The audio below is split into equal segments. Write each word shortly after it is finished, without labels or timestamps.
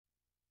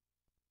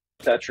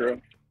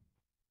Tetra.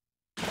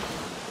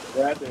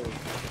 That is.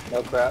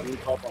 No crap.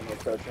 Move up on the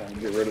Tetra and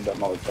get rid of that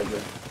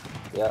motherfucker.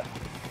 Yeah.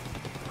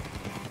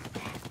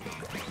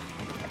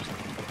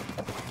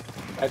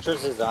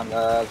 Tetris is on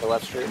the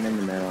left street. I'm in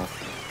the middle.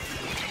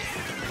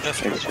 Yes,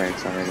 There's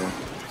strikes already.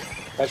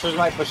 Tetris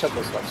might push up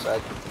this left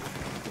side.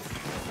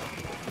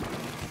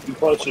 I'm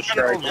close to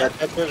strike. Yeah,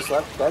 Tetris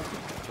left, dead.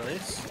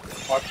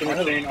 nice. Watch the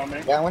machine on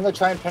me. Yeah, I'm gonna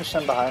try and pinch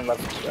them behind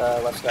left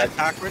side.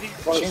 Pack ready?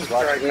 Close to Machine's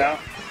left. strike now.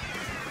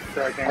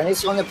 Striking. I need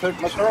someone to put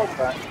my throw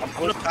front. I'm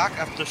gonna pack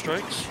after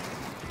strikes.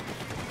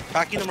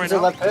 Packing them right Is it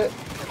now. left hit?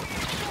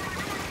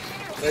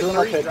 There's Two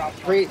left three hit. drops.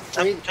 Three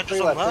Tetris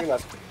on left, three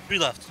left. 3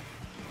 left.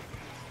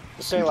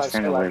 Stay I'm alive, just stay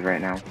trying to live alive.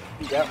 right now.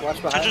 Yeah,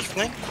 watch behind. Tetris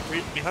flank.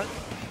 Behind.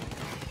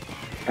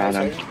 Got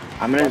him.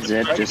 I'm gonna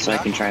zip just so I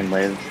can try and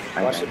live.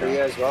 Watch the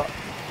Bria as well.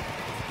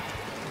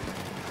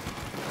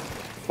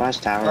 Flash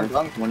tower, I'm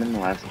drunk. one in the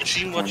left.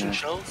 Machine corner. watching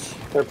shells.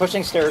 They're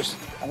pushing stairs.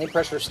 I need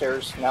pressure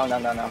stairs. No.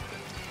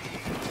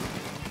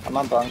 I'm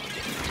on bunk.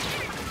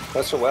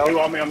 Closer You well.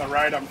 want me on the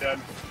right, I'm dead.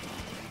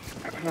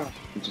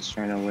 I'm just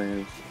trying to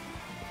live.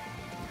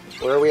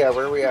 Where are we at?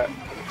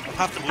 I'll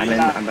have to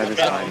I'm by the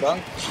Yeah, side.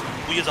 bunk.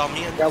 We is on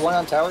me. And Got one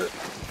on tower.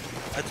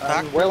 At the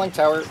pack. Whaling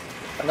tower.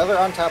 Another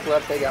on top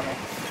left. They got me.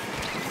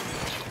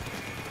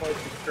 Close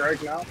to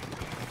strike now.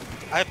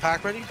 I have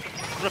pack ready.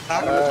 I'm gonna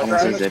pack. Almost a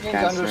machine's zip under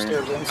caster.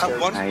 stairs, in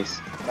stairs. one. Nice.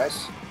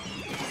 Nice.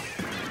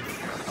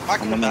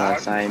 Pack I'm in on the the back.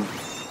 left side.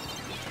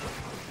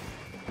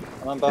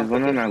 I'm on There's bunk.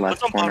 one on our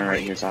left What's on corner bottom right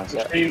right? here, sausage.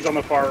 Yeah. Machine's on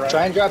the far right.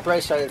 Try and drop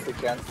right side if we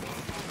can.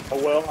 I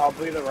will. I'll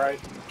be the right.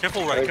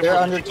 Careful Right, right. they're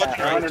Careful. under Machine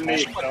watching town. right.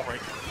 Underneath, Machine watching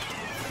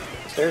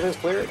right. Stairs is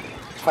clear.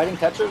 Fighting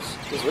Tetris.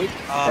 He's weak.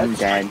 I'm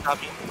dead.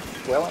 Copy.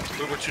 Whaling.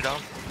 We're 2 down.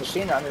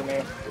 Machine under me.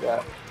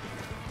 Yeah.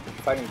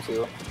 Fighting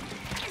two.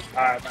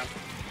 Alright, man.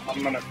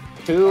 I'm gonna.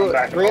 Two, I'm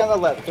back three up. on the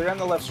left. Three on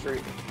the left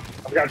street.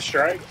 I've got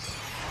strikes.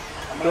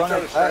 I'm Go gonna on try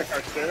the to strike back.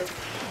 our stairs.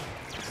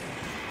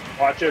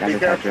 Watch it. Got Be the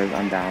careful. Tetris,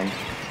 I'm down.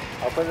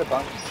 I'll put the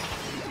bunk.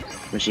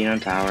 Machine on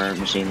tower,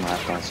 machine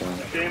left also.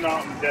 Machine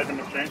on. I'm dead to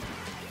machine.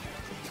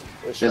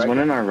 There's one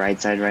on our right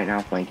side right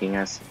now flanking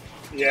us.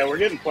 Yeah, we're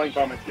getting flanked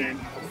by machine.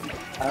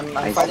 I'm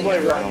I fighting see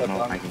two it, I on the don't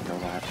know if I bunk. can kill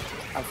that.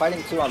 I'm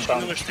fighting two on Machine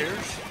on bunk. the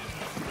stairs.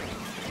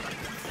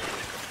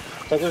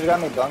 Tetris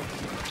got me bunk.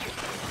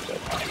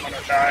 I'm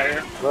gonna die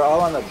here. We're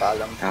all on the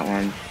bottom. Got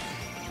one.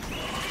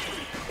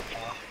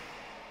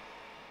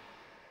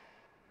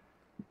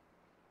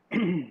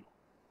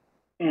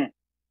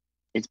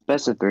 It's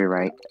best of 3,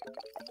 right?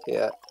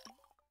 Yeah.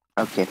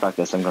 Okay, fuck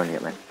this, I'm going to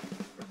get my